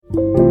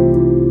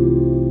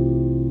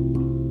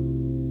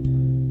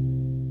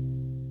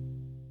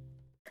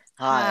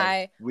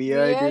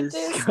are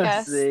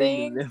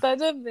discussing the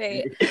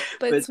debate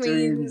between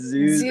between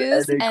zoos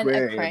zoos and and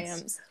aquariums.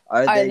 aquariums.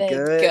 Are Are they they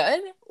good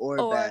good or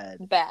or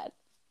bad? bad?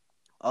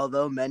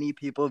 Although many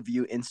people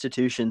view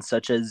institutions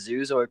such as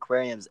zoos or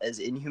aquariums as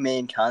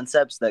inhumane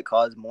concepts that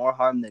cause more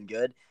harm than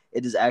good,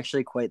 it is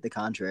actually quite the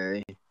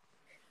contrary.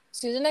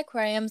 Zoos and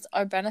aquariums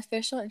are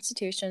beneficial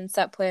institutions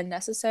that play a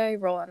necessary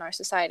role in our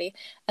society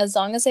as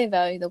long as they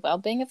value the well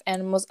being of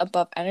animals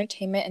above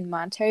entertainment and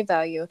monetary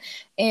value,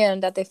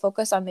 and that they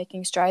focus on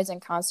making strides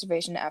in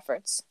conservation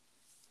efforts.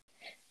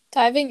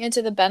 Diving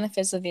into the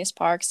benefits of these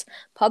parks,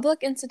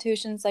 public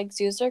institutions like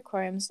zoos or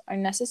aquariums are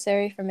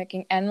necessary for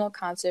making animal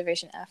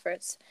conservation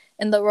efforts.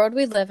 In the world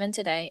we live in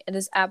today, it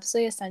is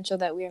absolutely essential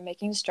that we are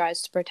making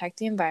strides to protect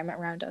the environment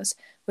around us,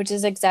 which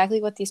is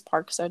exactly what these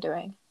parks are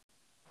doing.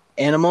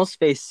 Animals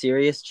face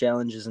serious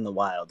challenges in the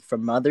wild,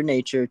 from Mother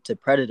Nature to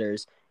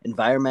predators,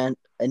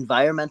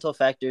 environmental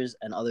factors,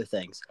 and other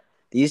things.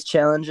 These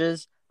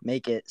challenges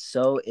make it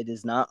so it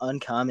is not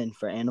uncommon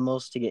for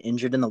animals to get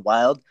injured in the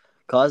wild,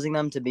 causing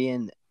them to be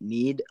in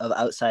need of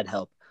outside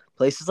help.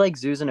 Places like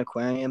zoos and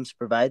aquariums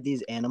provide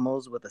these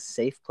animals with a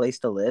safe place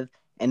to live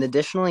and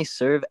additionally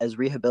serve as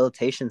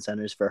rehabilitation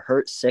centers for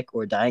hurt, sick,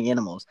 or dying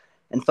animals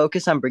and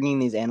focus on bringing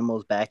these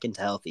animals back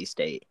into healthy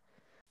state.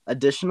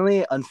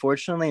 Additionally,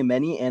 unfortunately,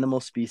 many animal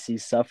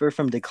species suffer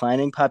from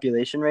declining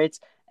population rates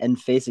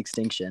and face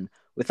extinction.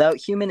 Without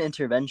human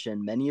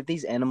intervention, many of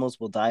these animals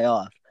will die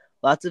off.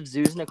 Lots of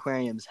zoos and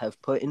aquariums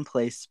have put in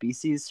place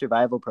species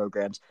survival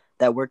programs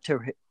that work to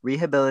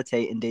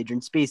rehabilitate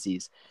endangered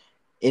species.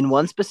 In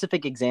one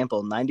specific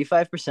example,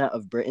 95%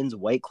 of Britain's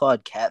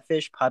white-clawed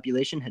catfish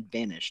population had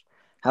vanished.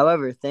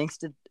 However, thanks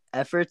to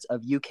efforts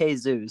of UK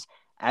zoos,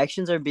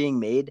 actions are being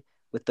made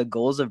with the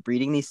goals of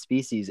breeding these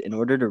species in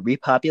order to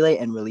repopulate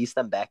and release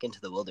them back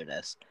into the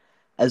wilderness,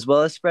 as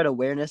well as spread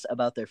awareness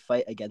about their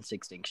fight against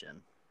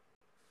extinction.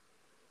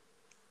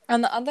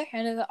 On the other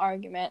hand of the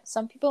argument,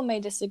 some people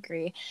may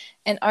disagree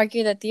and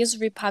argue that these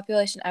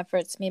repopulation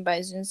efforts made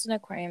by zoos and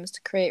aquariums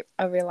to create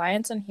a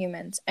reliance on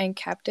humans and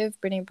captive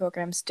breeding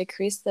programs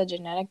decrease the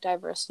genetic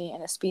diversity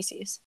in a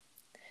species.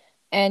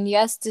 And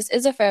yes, this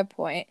is a fair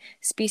point.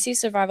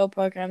 Species survival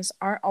programs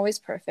aren't always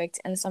perfect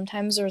and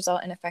sometimes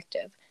result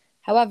ineffective.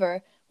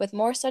 However, with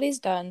more studies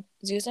done,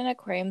 zoos and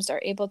aquariums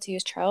are able to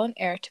use trial and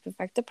error to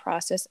perfect the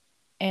process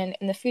and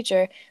in the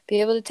future be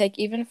able to take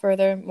even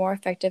further, more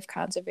effective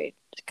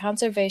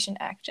conservation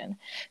action.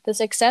 The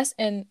success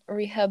in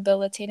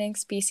rehabilitating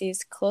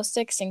species close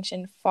to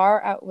extinction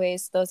far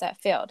outweighs those that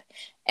failed.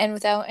 And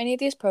without any of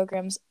these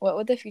programs, what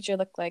would the future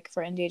look like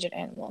for endangered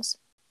animals?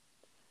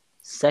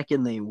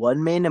 Secondly,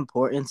 one main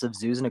importance of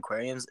zoos and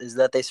aquariums is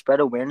that they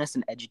spread awareness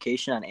and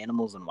education on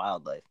animals and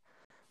wildlife.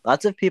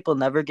 Lots of people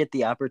never get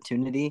the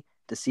opportunity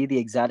to see the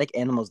exotic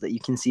animals that you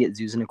can see at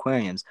zoos and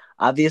aquariums.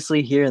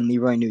 Obviously, here in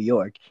Leroy, New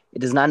York,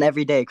 it is not an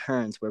everyday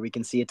occurrence where we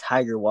can see a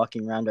tiger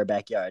walking around our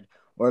backyard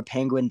or a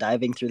penguin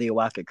diving through the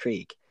Awaka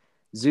Creek.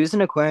 Zoos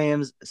and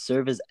aquariums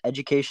serve as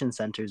education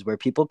centers where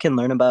people can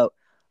learn about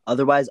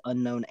otherwise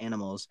unknown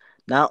animals.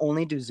 Not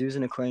only do zoos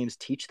and aquariums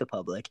teach the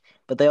public,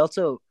 but they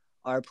also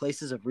are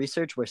places of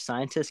research where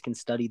scientists can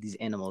study these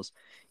animals.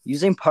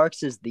 Using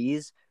parks as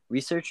these,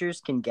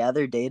 researchers can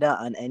gather data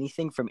on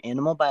anything from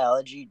animal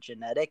biology,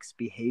 genetics,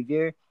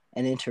 behavior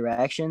and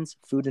interactions,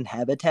 food and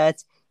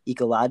habitats,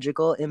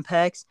 ecological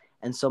impacts,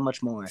 and so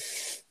much more.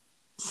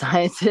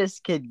 Scientists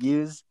can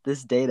use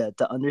this data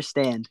to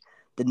understand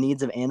the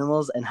needs of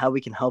animals and how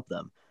we can help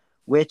them,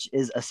 which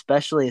is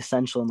especially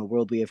essential in the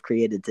world we have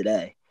created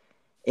today.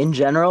 In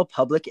general,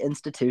 public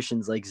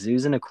institutions like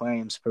zoos and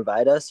aquariums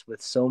provide us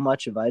with so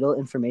much vital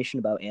information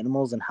about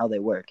animals and how they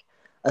work.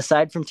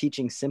 Aside from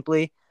teaching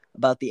simply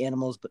about the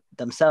animals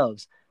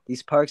themselves,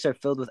 these parks are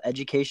filled with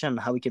education on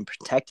how we can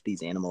protect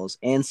these animals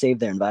and save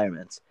their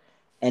environments.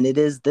 And it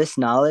is this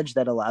knowledge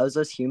that allows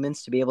us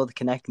humans to be able to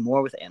connect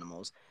more with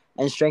animals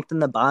and strengthen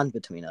the bond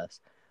between us.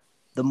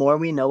 The more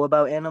we know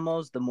about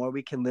animals, the more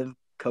we can live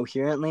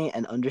coherently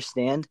and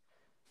understand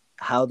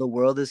how the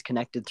world is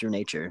connected through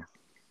nature.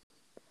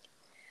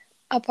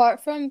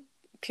 Apart from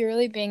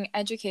purely being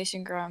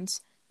education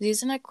grounds,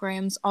 zoos and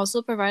aquariums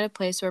also provide a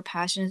place where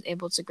passion is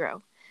able to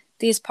grow.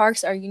 These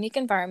parks are unique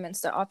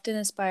environments that often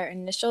inspire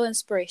initial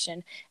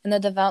inspiration in the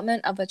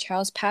development of a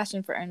child's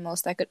passion for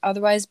animals that could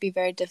otherwise be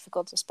very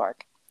difficult to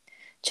spark.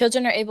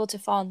 Children are able to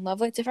fall in love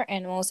with different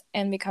animals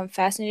and become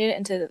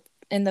fascinated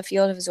in the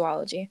field of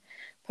zoology.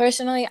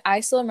 Personally,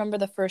 I still remember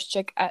the first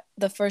trip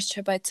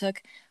I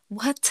took.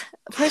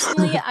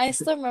 Personally, I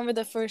still remember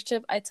the first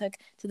trip I took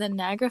to the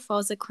Niagara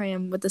Falls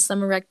Aquarium with the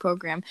Summer Rec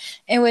program,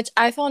 in which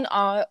I found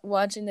awe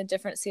watching the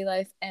different sea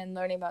life and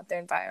learning about their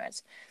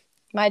environments.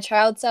 My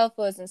child self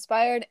was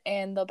inspired,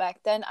 and though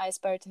back then I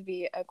aspired to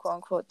be a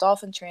quote-unquote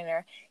dolphin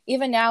trainer,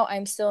 even now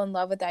I'm still in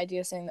love with the idea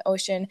of seeing the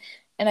ocean,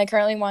 and I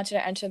currently wanted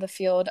to enter the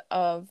field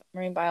of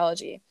marine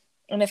biology.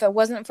 And if it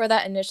wasn't for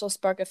that initial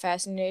spark of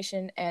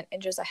fascination and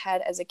interest I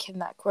had as a kid in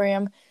the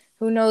aquarium,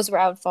 who knows where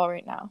I would fall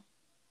right now.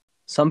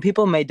 Some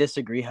people may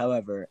disagree,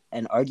 however,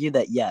 and argue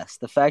that yes,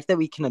 the fact that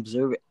we can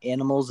observe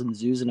animals in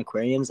zoos and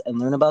aquariums and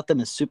learn about them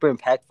is super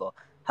impactful,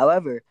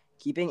 However,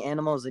 keeping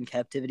animals in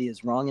captivity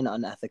is wrong and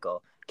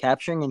unethical.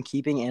 Capturing and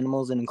keeping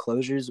animals in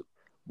enclosures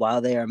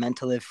while they are meant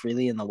to live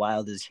freely in the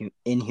wild is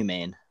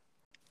inhumane.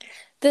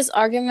 This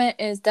argument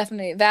is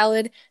definitely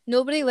valid.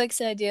 Nobody likes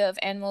the idea of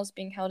animals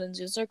being held in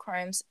zoos or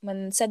aquariums when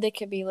instead they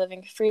could be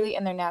living freely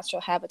in their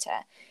natural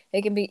habitat.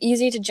 It can be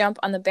easy to jump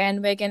on the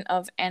bandwagon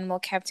of animal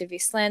captivity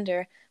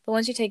slander, but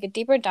once you take a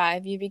deeper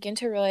dive, you begin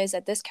to realize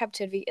that this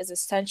captivity is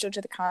essential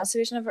to the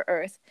conservation of our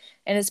Earth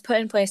and is put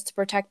in place to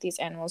protect these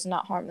animals and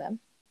not harm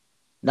them.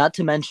 Not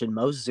to mention,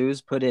 most zoos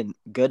put in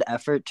good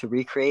effort to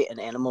recreate an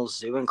animal's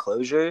zoo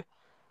enclosure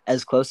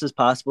as close as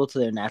possible to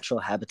their natural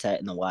habitat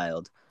in the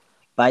wild.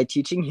 By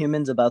teaching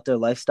humans about their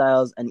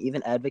lifestyles and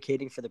even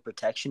advocating for the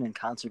protection and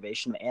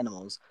conservation of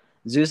animals,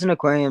 zoos and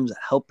aquariums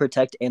help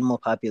protect animal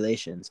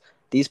populations.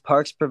 These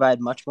parks provide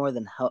much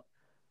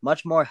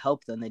more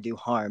help than they do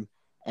harm,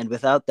 and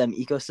without them,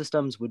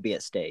 ecosystems would be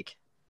at stake.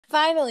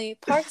 Finally,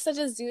 parks such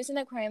as zoos and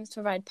aquariums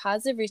provide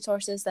positive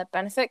resources that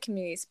benefit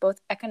communities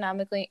both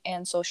economically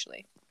and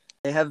socially.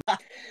 They have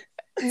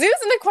Zoos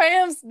and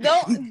aquariums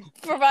don't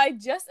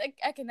provide just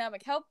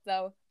economic help,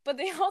 though, but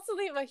they also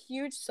leave a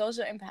huge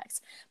social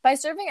impact. By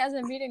serving as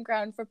a meeting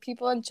ground for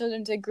people and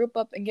children to group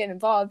up and get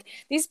involved,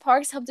 these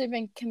parks help to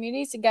bring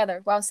communities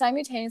together while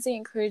simultaneously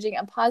encouraging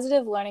a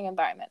positive learning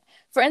environment.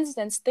 For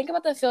instance, think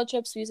about the field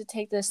trips we used to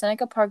take to the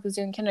Seneca Park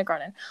Zoo in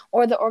kindergarten,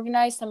 or the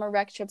organized summer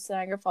rec trips to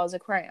Niagara Falls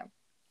Aquarium.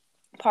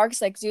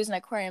 Parks like zoos and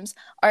aquariums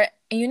are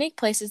unique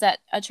places that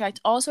attract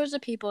all sorts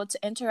of people to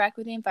interact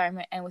with the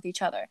environment and with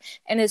each other,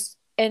 and is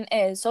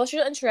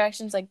social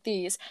interactions like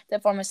these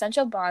that form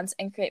essential bonds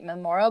and create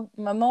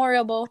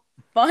memorable,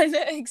 fun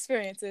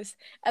experiences.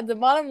 At the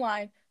bottom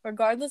line,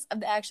 regardless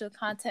of the actual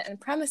content and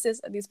premises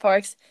of these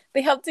parks,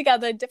 they help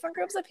together different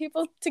groups of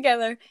people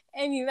together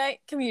and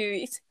unite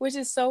communities, which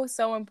is so,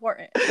 so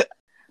important.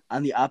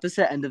 On the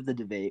opposite end of the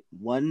debate,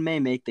 one may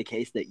make the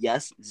case that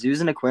yes,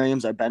 zoos and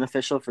aquariums are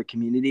beneficial for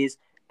communities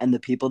and the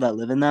people that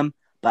live in them,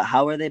 but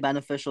how are they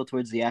beneficial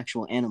towards the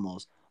actual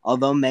animals?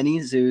 Although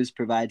many zoos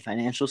provide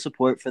financial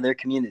support for their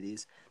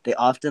communities, they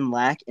often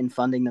lack in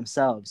funding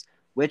themselves,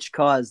 which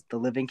cause the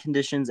living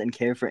conditions and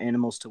care for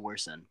animals to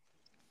worsen.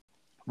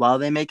 While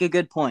they make a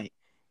good point,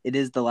 it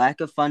is the lack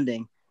of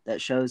funding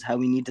that shows how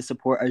we need to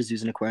support our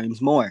zoos and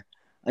aquariums more.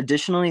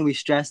 Additionally, we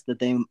stress that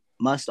they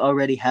must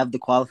already have the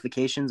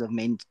qualifications of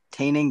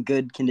maintaining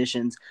good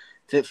conditions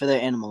fit for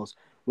their animals,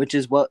 which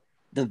is what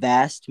the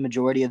vast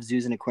majority of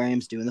zoos and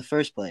aquariums do in the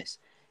first place.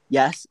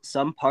 Yes,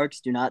 some parks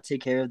do not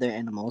take care of their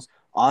animals,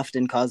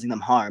 often causing them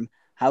harm.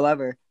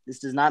 However, this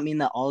does not mean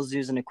that all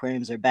zoos and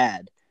aquariums are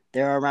bad.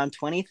 There are around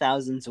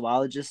 20,000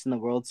 zoologists in the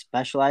world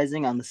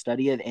specializing on the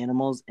study of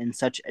animals in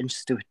such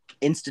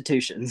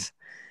institutions.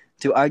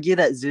 To argue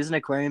that zoos and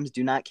aquariums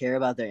do not care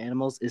about their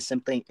animals is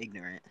simply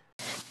ignorant.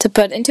 To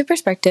put into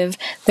perspective,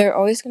 there are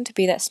always going to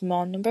be that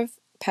small number of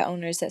pet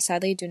owners that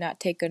sadly do not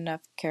take good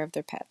enough care of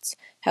their pets.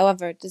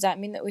 However, does that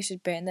mean that we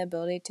should ban the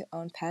ability to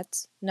own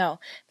pets? No,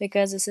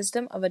 because the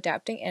system of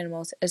adopting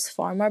animals is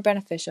far more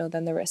beneficial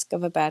than the risk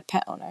of a bad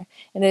pet owner.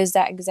 And it is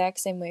that exact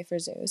same way for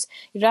zoos.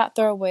 You do not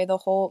throw away the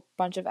whole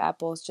bunch of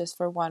apples just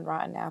for one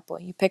rotten apple.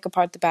 You pick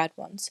apart the bad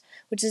ones,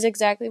 which is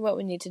exactly what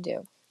we need to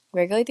do.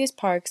 Regulate these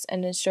parks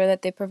and ensure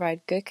that they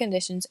provide good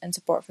conditions and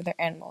support for their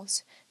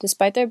animals.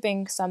 Despite there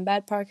being some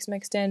bad parks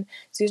mixed in,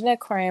 zoos and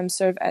aquariums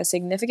serve as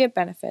significant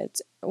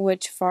benefits,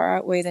 which far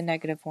outweigh the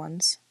negative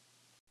ones.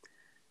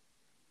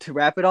 To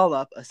wrap it all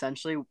up,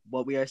 essentially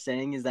what we are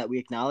saying is that we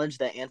acknowledge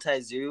that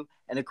anti-zoo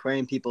and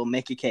aquarium people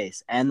make a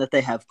case and that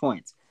they have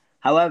points.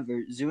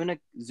 However,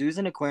 zoos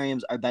and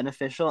aquariums are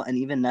beneficial and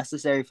even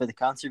necessary for the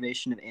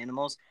conservation of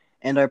animals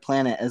and our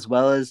planet, as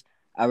well as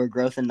our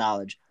growth and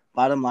knowledge.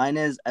 Bottom line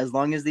is, as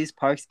long as these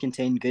parks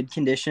contain good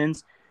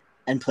conditions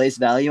and place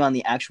value on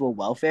the actual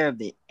welfare of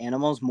the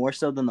animals more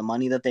so than the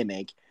money that they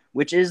make,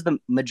 which is the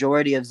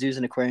majority of zoos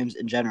and aquariums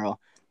in general,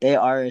 they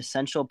are an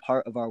essential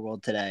part of our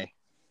world today.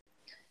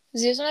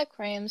 Zoos and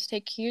aquariums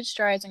take huge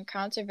strides in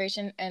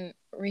conservation and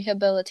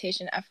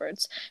rehabilitation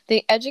efforts.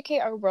 They educate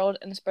our world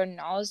and spread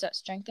knowledge that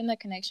strengthen the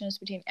connections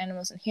between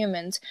animals and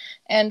humans.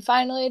 And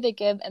finally, they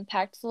give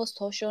impactful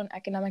social and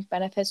economic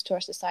benefits to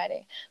our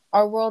society.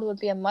 Our world would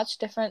be a much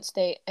different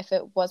state if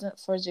it wasn't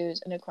for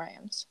zoos and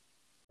aquariums.